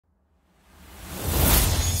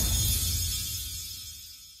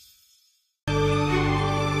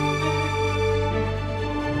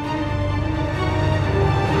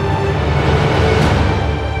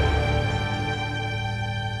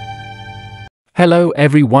Hello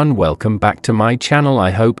everyone, welcome back to my channel. I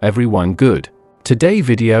hope everyone good. Today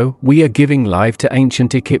video, we are giving live to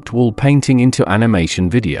ancient Egypt wall painting into animation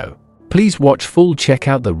video. Please watch full, check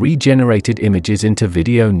out the regenerated images into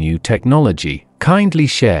video new technology. Kindly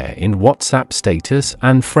share in WhatsApp status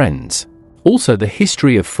and friends. Also the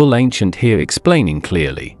history of full ancient here explaining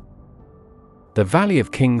clearly. The Valley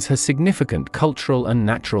of Kings has significant cultural and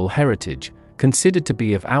natural heritage, considered to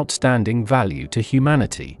be of outstanding value to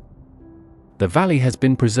humanity. The valley has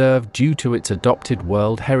been preserved due to its adopted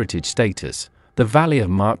World Heritage status. The valley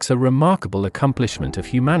marks a remarkable accomplishment of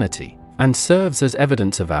humanity, and serves as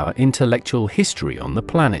evidence of our intellectual history on the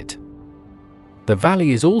planet. The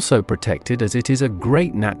valley is also protected as it is a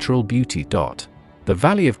great natural beauty. The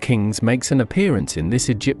Valley of Kings makes an appearance in this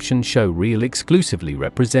Egyptian show reel exclusively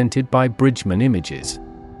represented by Bridgman Images.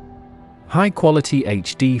 High-quality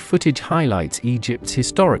HD footage highlights Egypt's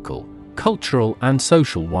historical, cultural and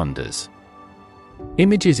social wonders.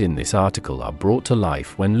 Images in this article are brought to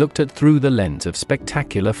life when looked at through the lens of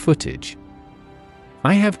spectacular footage.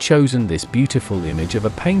 I have chosen this beautiful image of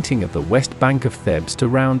a painting of the West Bank of Thebes to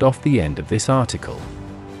round off the end of this article.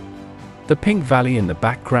 The pink valley in the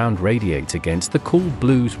background radiates against the cool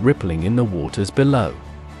blues rippling in the waters below.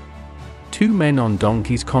 Two men on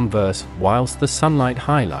donkeys converse whilst the sunlight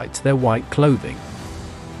highlights their white clothing.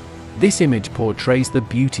 This image portrays the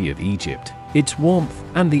beauty of Egypt, its warmth,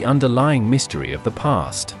 and the underlying mystery of the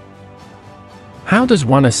past. How does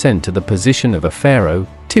one ascend to the position of a pharaoh?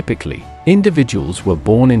 Typically, individuals were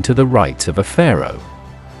born into the rights of a pharaoh.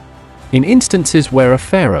 In instances where a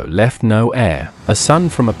pharaoh left no heir, a son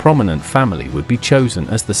from a prominent family would be chosen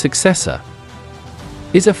as the successor.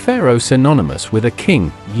 Is a pharaoh synonymous with a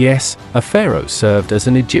king? Yes, a pharaoh served as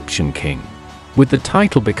an Egyptian king, with the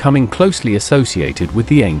title becoming closely associated with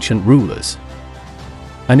the ancient rulers.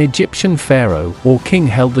 An Egyptian pharaoh or king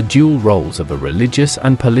held the dual roles of a religious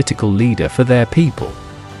and political leader for their people.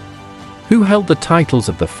 Who held the titles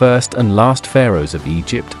of the first and last pharaohs of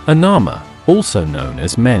Egypt? Anama, also known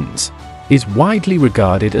as Mens, is widely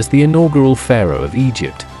regarded as the inaugural pharaoh of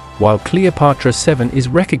Egypt, while Cleopatra VII is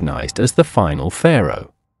recognized as the final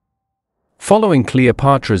pharaoh. Following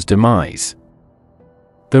Cleopatra's demise,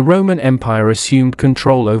 the Roman Empire assumed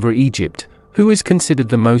control over Egypt. Who is considered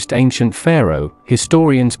the most ancient pharaoh?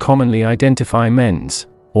 Historians commonly identify Mens,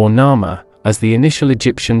 or Nama, as the initial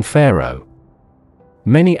Egyptian pharaoh.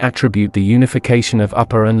 Many attribute the unification of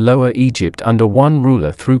Upper and Lower Egypt under one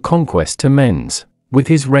ruler through conquest to Mens, with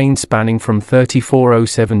his reign spanning from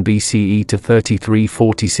 3407 BCE to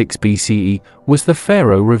 3346 BCE, was the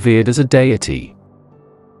pharaoh revered as a deity.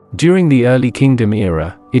 During the early kingdom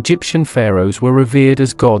era, Egyptian pharaohs were revered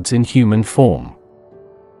as gods in human form.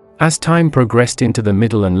 As time progressed into the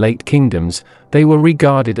Middle and Late Kingdoms, they were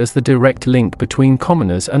regarded as the direct link between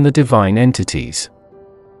commoners and the divine entities.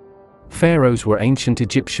 Pharaohs were ancient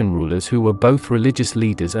Egyptian rulers who were both religious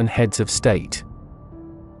leaders and heads of state.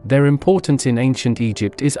 Their importance in ancient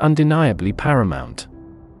Egypt is undeniably paramount.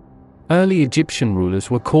 Early Egyptian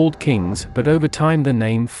rulers were called kings, but over time the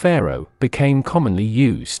name pharaoh became commonly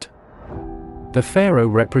used. The pharaoh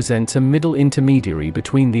represents a middle intermediary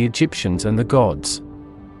between the Egyptians and the gods.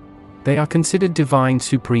 They are considered divine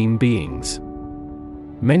supreme beings.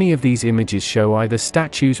 Many of these images show either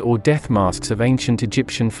statues or death masks of ancient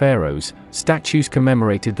Egyptian pharaohs. Statues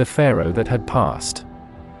commemorated the pharaoh that had passed.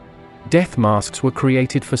 Death masks were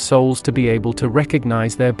created for souls to be able to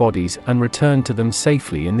recognize their bodies and return to them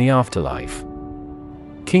safely in the afterlife.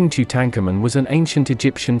 King Tutankhamun was an ancient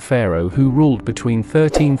Egyptian pharaoh who ruled between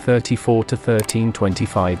 1334 to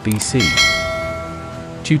 1325 BC.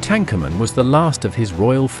 Tutankhamun was the last of his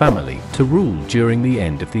royal family to rule during the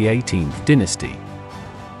end of the 18th dynasty.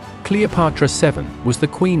 Cleopatra VII was the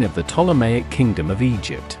queen of the Ptolemaic Kingdom of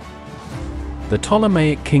Egypt. The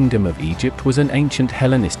Ptolemaic Kingdom of Egypt was an ancient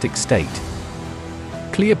Hellenistic state.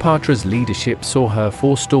 Cleopatra's leadership saw her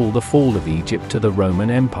forestall the fall of Egypt to the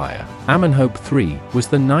Roman Empire. Amenhotep III was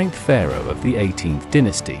the 9th pharaoh of the 18th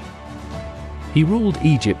dynasty. He ruled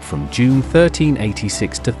Egypt from June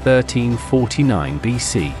 1386 to 1349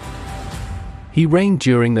 BC. He reigned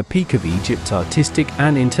during the peak of Egypt's artistic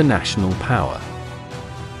and international power.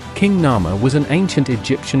 King Nama was an ancient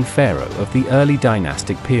Egyptian pharaoh of the early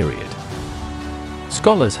dynastic period.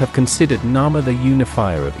 Scholars have considered Nama the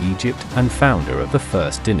unifier of Egypt and founder of the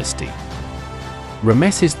first dynasty.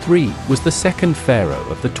 Ramesses III was the second pharaoh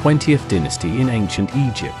of the 20th dynasty in ancient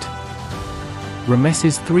Egypt.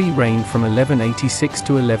 Ramesses III reigned from 1186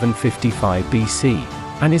 to 1155 BC,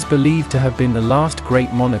 and is believed to have been the last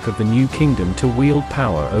great monarch of the New Kingdom to wield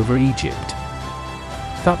power over Egypt.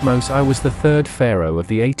 Thutmose I was the third pharaoh of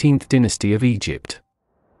the 18th dynasty of Egypt.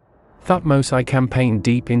 Thutmose I campaigned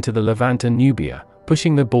deep into the Levant and Nubia,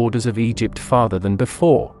 pushing the borders of Egypt farther than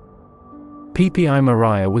before. Pipi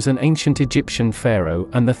Moriah was an ancient Egyptian pharaoh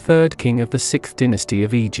and the third king of the 6th dynasty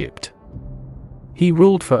of Egypt. He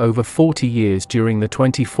ruled for over 40 years during the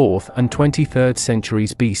 24th and 23rd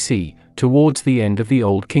centuries BC, towards the end of the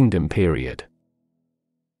Old Kingdom period.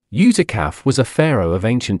 Userkaf was a pharaoh of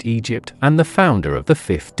ancient Egypt and the founder of the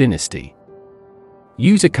 5th dynasty.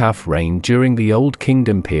 Userkaf reigned during the Old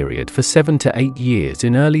Kingdom period for 7 to 8 years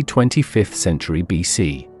in early 25th century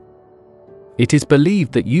BC. It is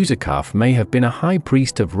believed that Userkaf may have been a high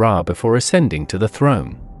priest of Ra before ascending to the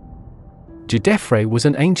throne. Djedefre was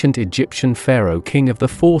an ancient Egyptian pharaoh king of the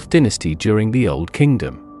 4th dynasty during the Old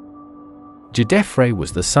Kingdom. Djedefre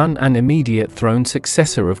was the son and immediate throne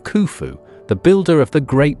successor of Khufu, the builder of the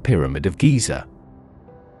Great Pyramid of Giza.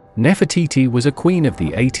 Nefertiti was a queen of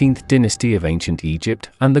the 18th dynasty of ancient Egypt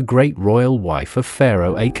and the great royal wife of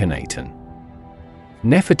Pharaoh Akhenaten.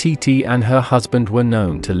 Nefertiti and her husband were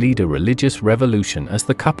known to lead a religious revolution as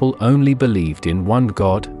the couple only believed in one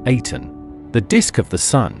god, Aten, the disk of the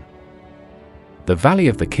sun. The Valley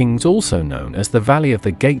of the Kings, also known as the Valley of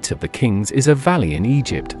the Gates of the Kings, is a valley in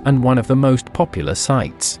Egypt and one of the most popular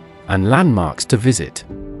sites and landmarks to visit.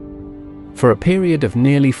 For a period of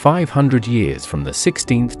nearly 500 years from the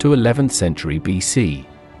 16th to 11th century BC,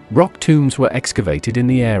 rock tombs were excavated in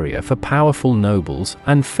the area for powerful nobles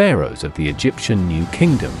and pharaohs of the Egyptian New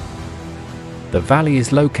Kingdom. The valley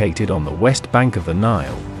is located on the west bank of the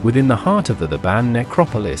Nile, within the heart of the Theban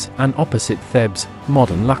necropolis and opposite Thebes,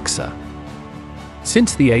 modern Luxor.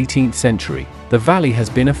 Since the 18th century, the valley has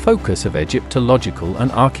been a focus of Egyptological and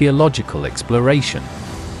archaeological exploration.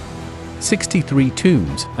 63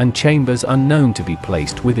 tombs and chambers are known to be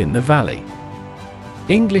placed within the valley.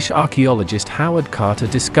 English archaeologist Howard Carter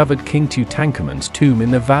discovered King Tutankhamun's tomb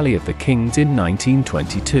in the Valley of the Kings in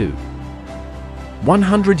 1922.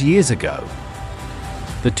 100 years ago,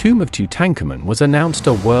 the tomb of Tutankhamun was announced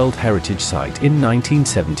a World Heritage Site in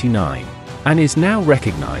 1979, and is now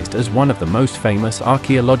recognized as one of the most famous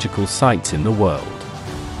archaeological sites in the world.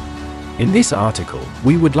 In this article,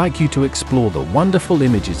 we would like you to explore the wonderful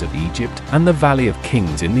images of Egypt and the Valley of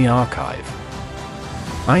Kings in the archive.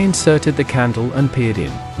 I inserted the candle and peered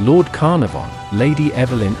in, Lord Carnarvon, Lady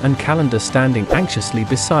Evelyn and Calendar standing anxiously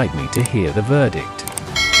beside me to hear the verdict.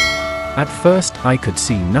 At first I could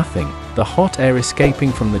see nothing, the hot air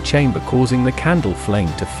escaping from the chamber causing the candle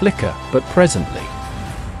flame to flicker, but presently,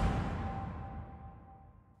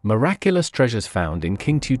 miraculous treasures found in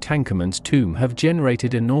King Tutankhamun's tomb have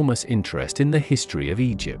generated enormous interest in the history of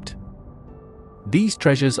Egypt. These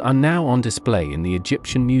treasures are now on display in the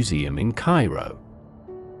Egyptian Museum in Cairo.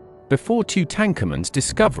 Before Tutankhamun's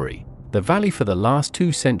discovery, the valley for the last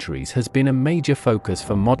 2 centuries has been a major focus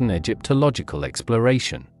for modern Egyptological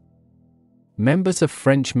exploration. Members of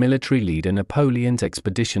French military leader Napoleon's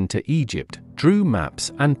expedition to Egypt drew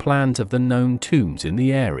maps and plans of the known tombs in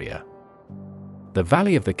the area. The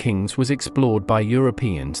Valley of the Kings was explored by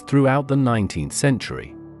Europeans throughout the 19th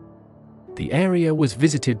century. The area was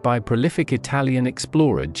visited by prolific Italian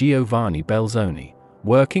explorer Giovanni Belzoni,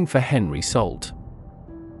 working for Henry Salt.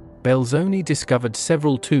 Belzoni discovered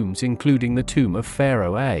several tombs including the tomb of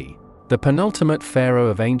Pharaoh A, the penultimate pharaoh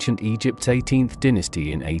of ancient Egypt's 18th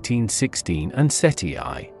dynasty in 1816, and Seti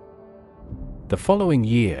I. The following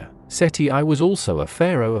year, Seti I was also a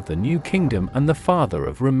pharaoh of the New Kingdom and the father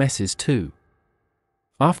of Rameses II.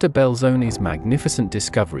 After Belzoni's magnificent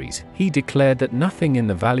discoveries, he declared that nothing in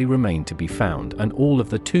the valley remained to be found and all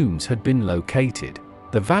of the tombs had been located.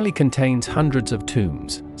 The valley contains hundreds of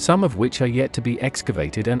tombs, some of which are yet to be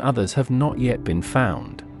excavated and others have not yet been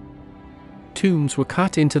found. Tombs were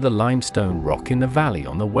cut into the limestone rock in the valley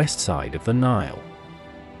on the west side of the Nile.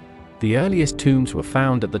 The earliest tombs were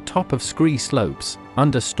found at the top of scree slopes,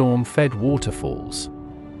 under storm-fed waterfalls.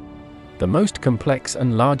 The most complex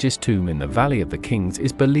and largest tomb in the Valley of the Kings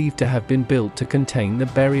is believed to have been built to contain the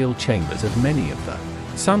burial chambers of many of the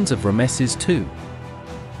sons of Rameses II.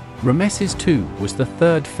 Rameses II was the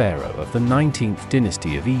 3rd pharaoh of the 19th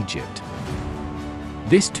dynasty of Egypt.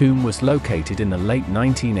 This tomb was located in the late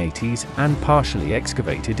 1980s and partially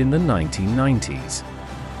excavated in the 1990s.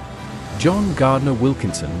 John Gardner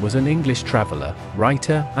Wilkinson was an English traveller,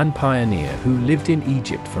 writer, and pioneer who lived in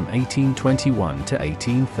Egypt from 1821 to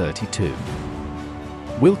 1832.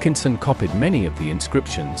 Wilkinson copied many of the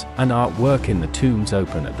inscriptions and artwork in the tombs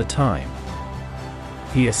open at the time.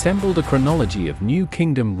 He assembled a chronology of New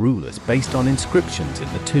Kingdom rulers based on inscriptions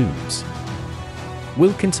in the tombs.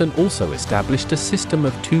 Wilkinson also established a system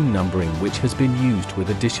of tomb numbering which has been used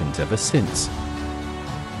with additions ever since.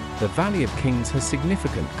 The Valley of Kings has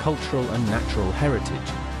significant cultural and natural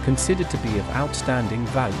heritage, considered to be of outstanding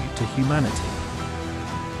value to humanity.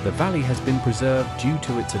 The valley has been preserved due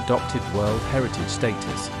to its adopted World Heritage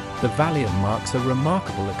status. The valley marks a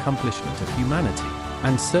remarkable accomplishment of humanity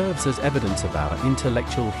and serves as evidence of our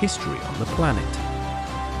intellectual history on the planet.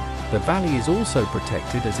 The valley is also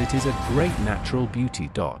protected as it is a great natural beauty.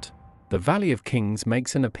 The Valley of Kings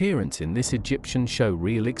makes an appearance in this Egyptian show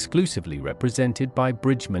reel, exclusively represented by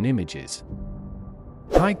Bridgman Images.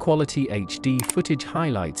 High-quality HD footage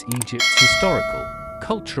highlights Egypt's historical,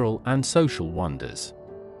 cultural, and social wonders.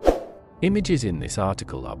 Images in this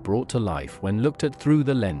article are brought to life when looked at through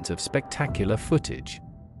the lens of spectacular footage.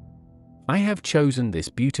 I have chosen this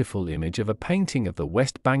beautiful image of a painting of the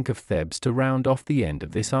West Bank of Thebes to round off the end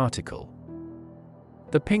of this article.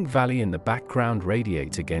 The pink valley in the background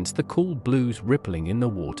radiates against the cool blues rippling in the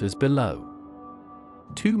waters below.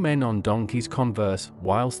 Two men on donkeys converse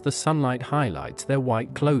whilst the sunlight highlights their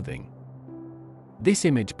white clothing. This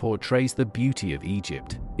image portrays the beauty of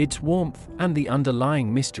Egypt, its warmth, and the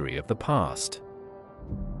underlying mystery of the past.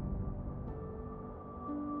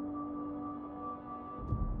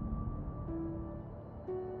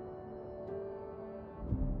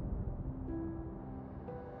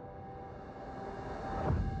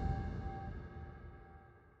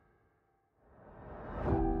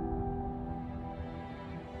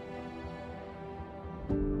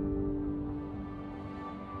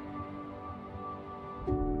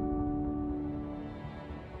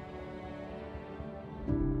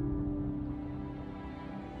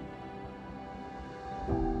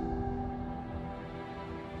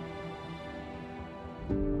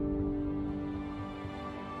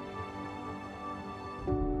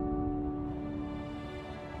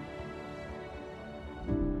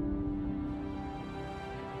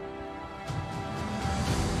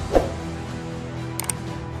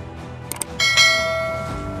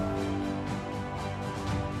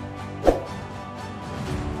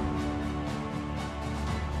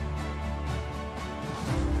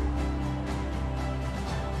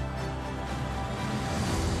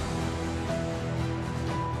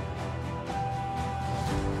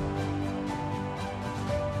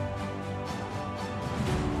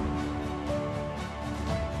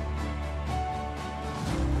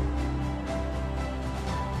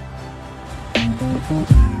 Thank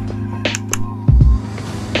you.